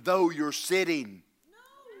leaving though you're sitting.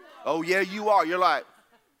 Oh, yeah, you are. You're like,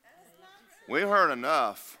 we heard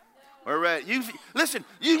enough. We're ready. Listen,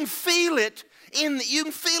 you can feel it in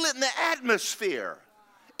the atmosphere.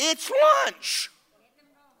 It's lunch.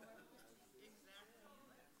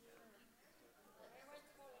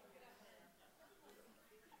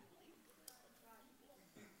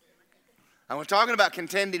 And we're talking about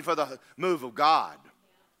contending for the move of God.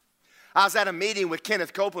 I was at a meeting with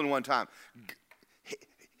Kenneth Copeland one time.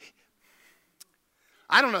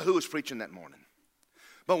 I don't know who was preaching that morning.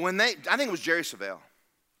 But I think it was Jerry Savelle.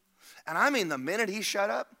 And I mean, the minute he shut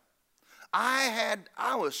up, I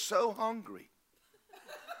was so hungry.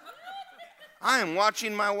 I am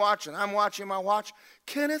watching my watch, and I'm watching my watch.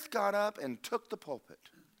 Kenneth got up and took the pulpit.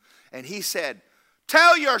 And he said,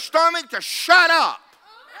 tell your stomach to shut up.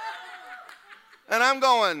 And I'm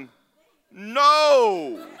going,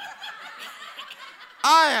 no.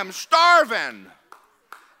 I am starving.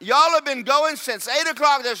 Y'all have been going since 8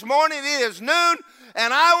 o'clock this morning. It is noon,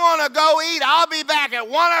 and I want to go eat. I'll be back at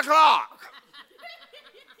 1 o'clock.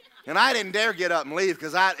 And I didn't dare get up and leave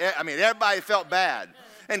because everybody felt bad.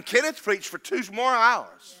 And Kenneth preached for 2 more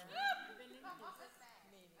hours.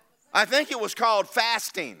 I think it was called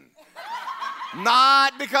fasting.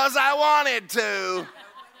 Not because I wanted to.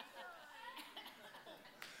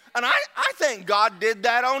 And I think God did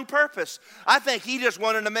that on purpose. I think He just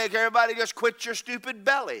wanted to make everybody just quit your stupid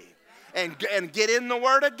belly and get in the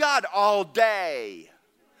Word of God all day.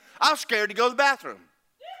 I was scared to go to the bathroom.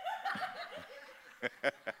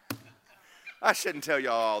 I shouldn't tell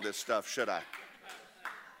y'all all this stuff, should I?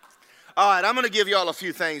 All right, I'm going to give y'all a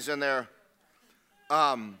few things in there.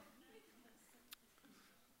 I'm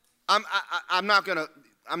not going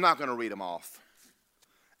to read them off.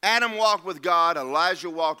 Adam walked with God, Elijah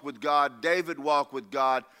walked with God, David walked with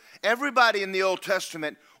God. Everybody in the Old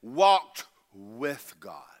Testament walked with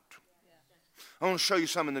God. I want to show you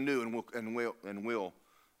some in the New,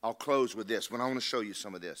 I'll close with this, but I want to show you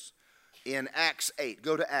some of this. In Acts 8,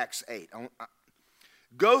 go to Acts 8.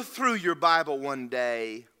 Go through your Bible one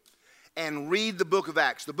day and read the book of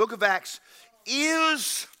Acts. The book of Acts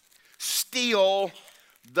is still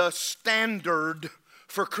the standard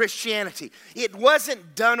for Christianity. It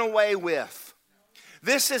wasn't done away with.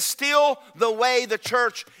 This is still the way the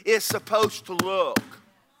church is supposed to look.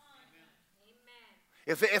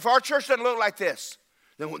 If our church doesn't look like this,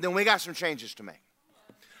 then we got some changes to make.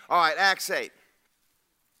 All right, Acts 8,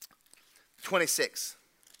 26.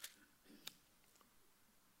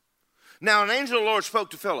 Now an angel of the Lord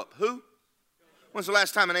spoke to Philip. Who? When's the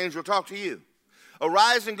last time an angel talked to you?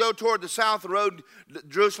 Arise and go toward the south, the road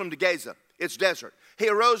Jerusalem to Gaza. It's desert. He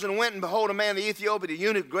arose and went, and behold, a man, the Ethiopian, a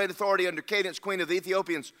eunuch, great authority under Cadence, queen of the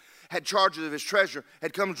Ethiopians, had charge of his treasure,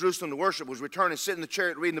 had come to Jerusalem to worship, was returned and sitting in the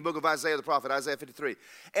chariot reading the book of Isaiah the prophet, Isaiah 53.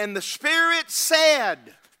 And the Spirit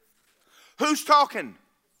said, who's talking?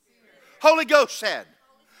 Holy Ghost said.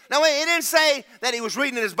 Now, wait, it didn't say that he was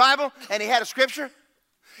reading in his Bible and he had a scripture.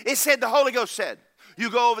 It said the Holy Ghost said, you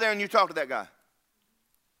go over there and you talk to that guy.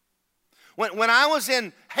 When I was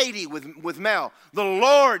in Haiti with Mel, the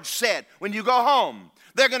Lord said, when you go home,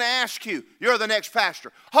 they're going to ask you, you're the next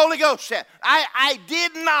pastor. Holy Ghost said, I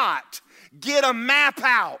did not get a map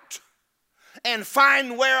out and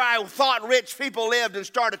find where I thought rich people lived and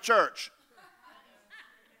start a church.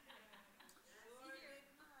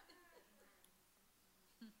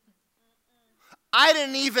 I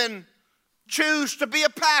didn't even choose to be a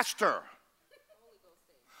pastor.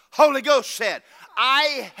 Holy Ghost said,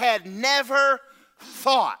 I had never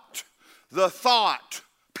thought the thought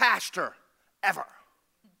pastor ever.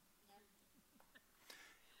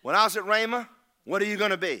 When I was at Rhema, what are you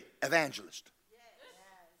going to be? Evangelist.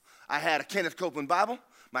 I had a Kenneth Copeland Bible,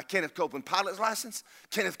 my Kenneth Copeland pilot's license,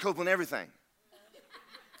 Kenneth Copeland everything.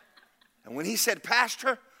 And when he said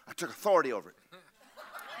pastor, I took authority over it. I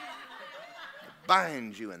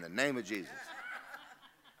bind you in the name of Jesus.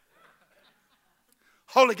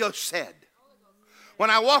 Holy Ghost said, when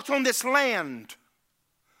I walked on this land,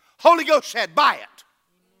 Holy Ghost said, buy it.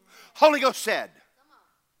 Holy Ghost said.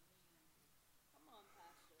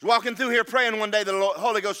 I was walking through here praying one day, the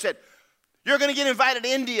Holy Ghost said, you're going to get invited to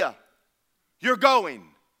India. You're going.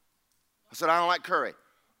 I said, I don't like curry.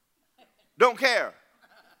 Don't care.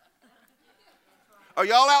 Are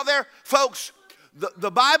y'all out there? Folks,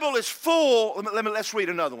 the Bible is full. Let's read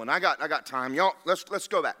another one. I got time. Y'all, let's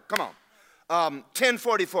go back. Come on.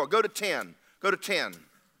 1044. Go to 10. Go to 10.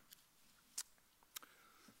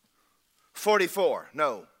 44.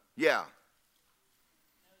 No. Yeah.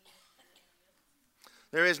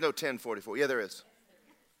 There is no 1044. Yeah, there is.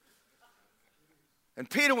 And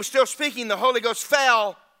Peter was still speaking. The Holy Ghost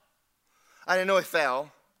fell. I didn't know he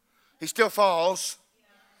fell. He still falls.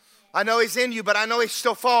 I know he's in you, but I know he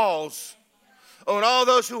still falls. Oh, and all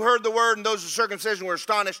those who heard the word and those of circumcision were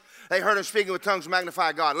astonished. They heard him speaking with tongues,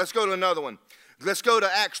 magnify God. Let's go to another one. Let's go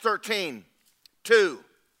to Acts 13, 2.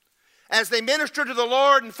 As they ministered to the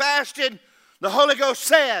Lord and fasted, the Holy Ghost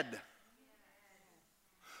said.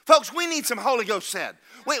 Folks, we need some Holy Ghost said.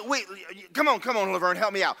 Come on, Laverne,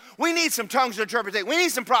 help me out. We need some tongues of interpretation. We need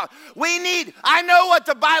some problems. I know what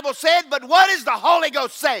the Bible said, but what is the Holy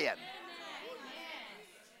Ghost saying?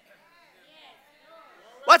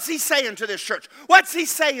 What's he saying to this church? What's he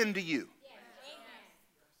saying to you?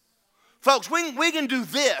 Folks, we can do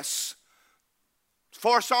this.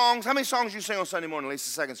 4 songs. How many songs you sing on Sunday morning, at least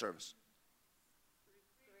the second service?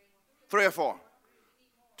 3 or 4.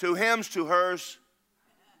 2 hymns, 2 hers.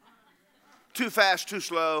 2 fast, 2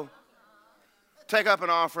 slow. Take up an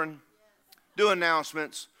offering. Do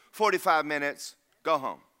announcements. 45 minutes. Go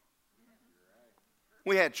home.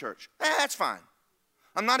 We had church. That's fine.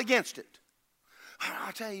 I'm not against it.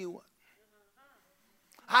 I'll tell you what.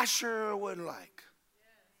 I sure would like.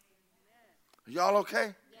 Are y'all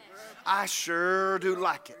okay? I sure do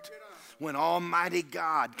like it when Almighty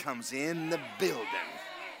God comes in the building.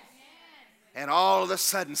 And all of a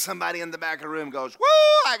sudden somebody in the back of the room goes,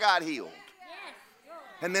 woo, I got healed.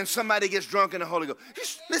 And then somebody gets drunk in the Holy Ghost.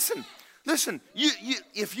 Just listen.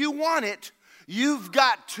 If you want it, you've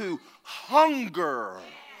got to hunger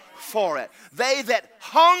for it. They that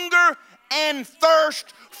hunger and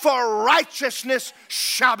thirst for righteousness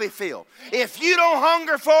shall be filled. If you don't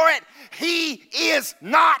hunger for it, he is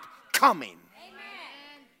not coming.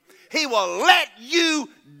 He will let you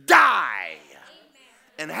die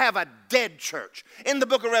and have a dead church. In the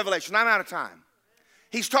book of Revelation, I'm out of time.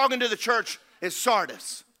 He's talking to the church at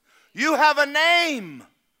Sardis. You have a name.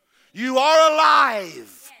 You are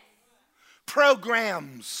alive.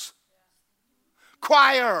 Programs.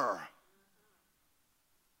 Choir.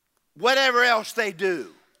 Whatever else they do.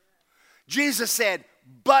 Jesus said,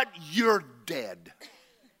 but you're dead.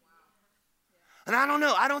 And I don't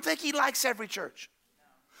know. I don't think he likes every church.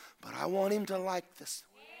 But I want him to like this.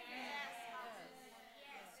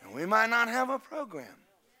 And we might not have a program.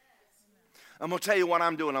 I'm going to tell you what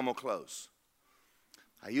I'm doing. I'm going to close.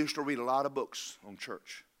 I used to read a lot of books on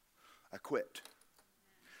church. I quit.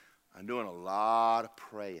 I'm doing a lot of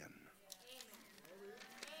praying.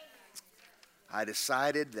 I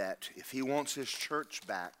decided that if he wants his church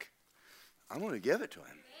back, I'm going to give it to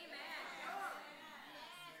him.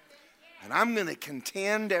 And I'm going to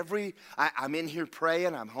contend I'm in here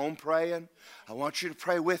praying, I'm home praying. I want you to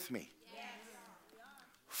pray with me.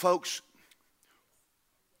 Folks,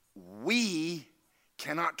 we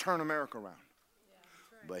cannot turn America around,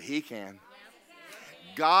 but he can.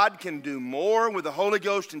 God can do more with the Holy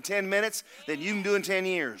Ghost in 10 minutes than you can do in 10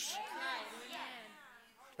 years.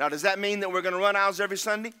 Now, does that mean that we're going to run aisles every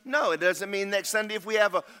Sunday? No, it doesn't mean next Sunday if we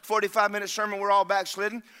have a 45-minute sermon, we're all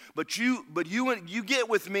backslidden. But you get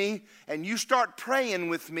with me and you start praying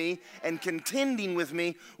with me and contending with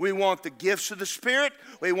me. We want the gifts of the Spirit.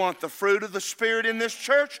 We want the fruit of the Spirit in this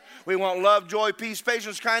church. We want love, joy, peace,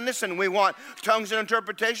 patience, kindness. And we want tongues and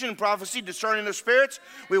interpretation and prophecy, discerning the spirits.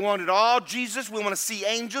 We want it all, Jesus. We want to see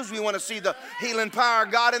angels. We want to see the healing power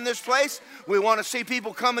of God in this place. We want to see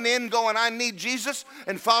people coming in going, I need Jesus,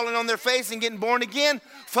 and falling on their face and getting born again.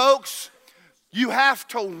 Folks, you have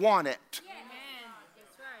to want it.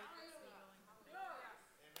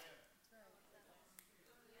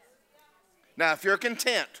 Now, if you're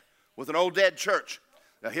content with an old dead church,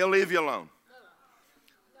 now he'll leave you alone.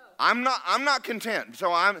 I'm not content.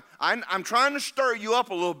 So I'm trying to stir you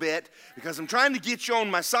up a little bit because I'm trying to get you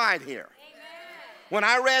on my side here. When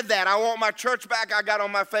I read that, I want my church back, I got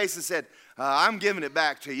on my face and said, I'm giving it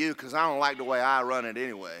back to you because I don't like the way I run it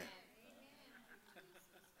anyway.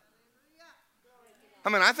 I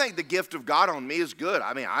mean, I think the gift of God on me is good.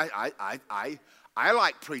 I mean, I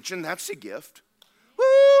like preaching. That's a gift. Woo!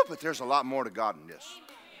 But there's a lot more to God than this.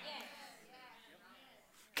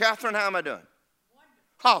 Catherine, how am I doing?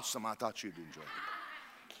 Awesome. I thought you'd enjoy it.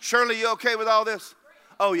 Shirley, you okay with all this?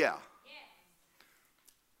 Oh, yeah.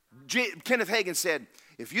 Kenneth Hagin said,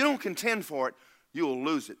 if you don't contend for it, you will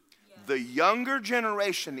lose it. The younger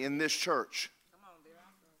generation in this church,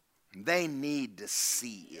 they need to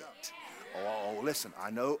see it. Oh, listen, I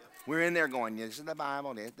know we're in there going, this is the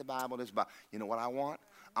Bible, this is the Bible, this is the Bible. You know what I want?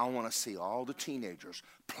 I want to see all the teenagers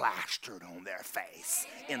plastered on their face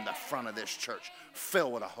in the front of this church,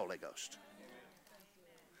 filled with the Holy Ghost.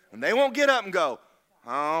 And they won't get up and go,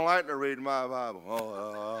 I don't like to read my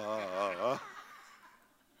Bible.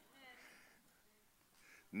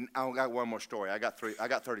 I got one more story. I got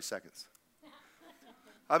 30 seconds.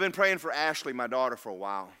 I've been praying for Ashley, my daughter, for a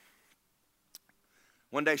while.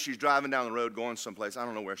 One day she's driving down the road going someplace. I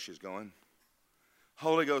don't know where she's going.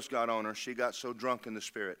 Holy Ghost got on her. She got so drunk in the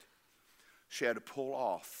Spirit, she had to pull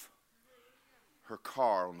off her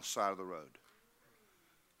car on the side of the road.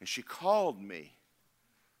 And she called me.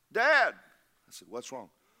 Dad. I said, what's wrong?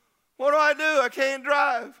 What do? I can't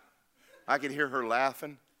drive. I could hear her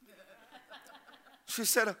laughing. She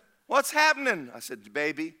said, what's happening? I said,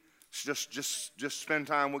 baby, just spend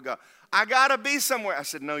time with God. I got to be somewhere. I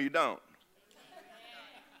said, no, you don't.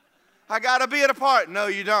 I got to be at a park. No,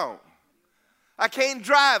 you don't. I can't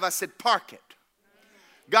drive. I said, park it.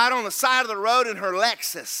 Got on the side of the road in her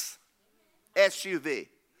Lexus SUV.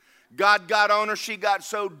 God got on her. She got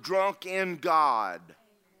so drunk in God.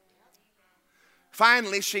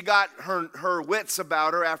 Finally, she got her wits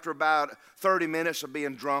about her after about 30 minutes of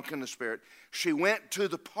being drunk in the Spirit. She went to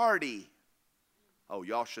the party. Oh,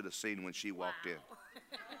 y'all should have seen when she walked in.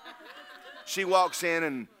 She walks in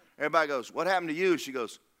and everybody goes, what happened to you? She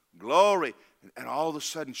goes, glory. And all of a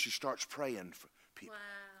sudden she starts praying for people. Wow.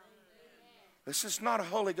 This is not a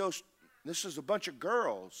Holy Ghost. This is a bunch of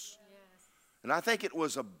girls. Yes. And I think it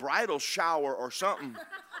was a bridal shower or something.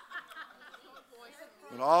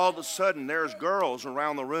 And all of a sudden, there's girls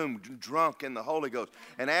around the room drunk in the Holy Ghost.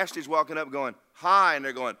 And Ashley's walking up going, hi, and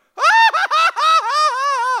they're going, ah, ha, ha,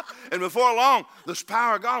 ha, ha. And before long, this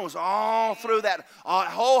power of God was all through that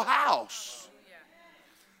whole house.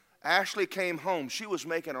 Ashley came home. She was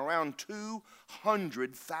making around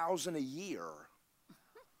 $200,000 a year.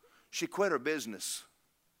 She quit her business.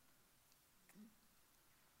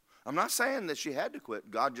 I'm not saying that she had to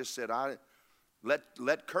quit. God just said,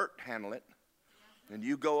 let Kurt handle it. And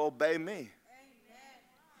you go obey me.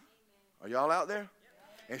 Are y'all out there?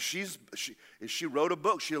 And she wrote a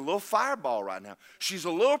book. She's a little fireball right now. She's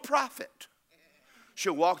a little prophet.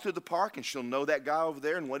 She'll walk through the park and she'll know that guy over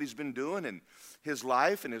there and what he's been doing and his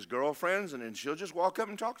life and his girlfriends. And then she'll just walk up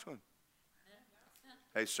and talk to him.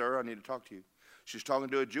 Hey, sir, I need to talk to you. She was talking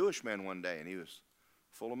to a Jewish man one day and he was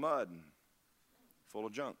full of mud and full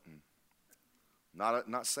of junk and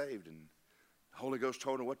not saved. And the Holy Ghost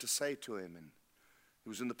told her what to say to him. And he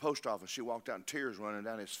was in the post office. She walked out and tears running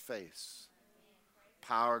down his face.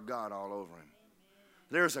 Power of God all over him.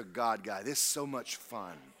 There's a God guy. This is so much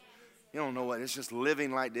fun. You don't know what. It's just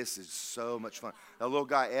living like this is so much fun. That little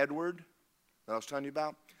guy, Edward, that I was telling you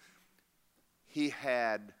about, he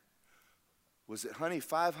had, was it, honey,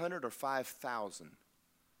 500 or 5,000?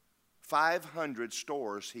 500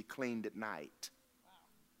 stores he cleaned at night.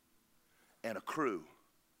 And a crew.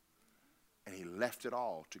 And he left it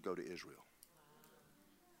all to go to Israel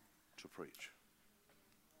to preach.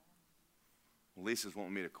 Well, Lisa's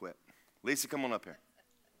wanting me to quit. Lisa, come on up here.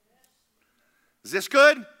 Is this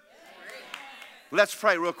good? Yes. Let's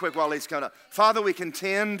pray real quick while Lisa comes up. Father, we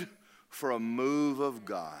contend for a move of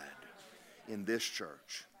God in this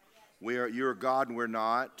church. You're God and we're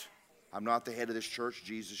not. I'm not the head of this church.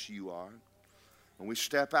 Jesus, you are. When we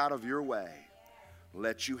step out of your way,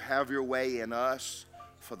 let you have your way in us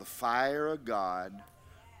for the fire of God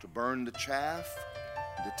to burn the chaff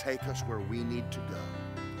and to take us where we need to go.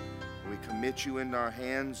 We commit you into our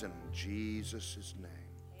hands in Jesus'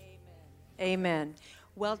 name. Amen.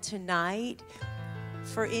 Well, tonight,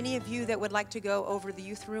 for any of you that would like to go over the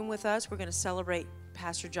youth room with us, we're going to celebrate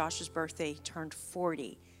Pastor Josh's birthday. He turned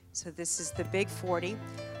 40. So this is the big 40.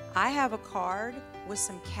 I have a card with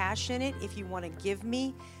some cash in it. If you want to give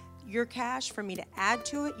me your cash for me to add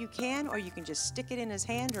to it, you can, or you can just stick it in his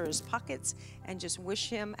hand or his pockets and just wish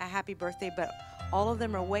him a happy birthday. But all of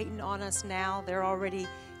them are waiting on us now.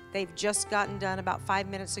 They've just gotten done about 5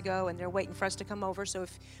 minutes ago, and they're waiting for us to come over. So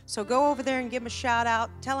go over there and give him a shout out.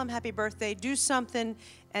 Tell him happy birthday. Do something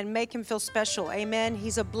and make him feel special. Amen.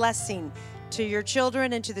 He's a blessing to your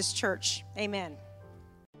children and to this church. Amen.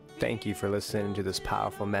 Thank you for listening to this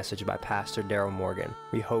powerful message by Pastor Daryl Morgan.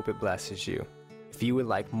 We hope it blesses you. If you would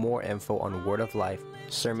like more info on Word of Life,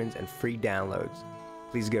 sermons, and free downloads,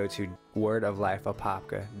 please go to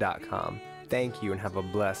wordoflifeapopka.com. Thank you and have a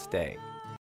blessed day.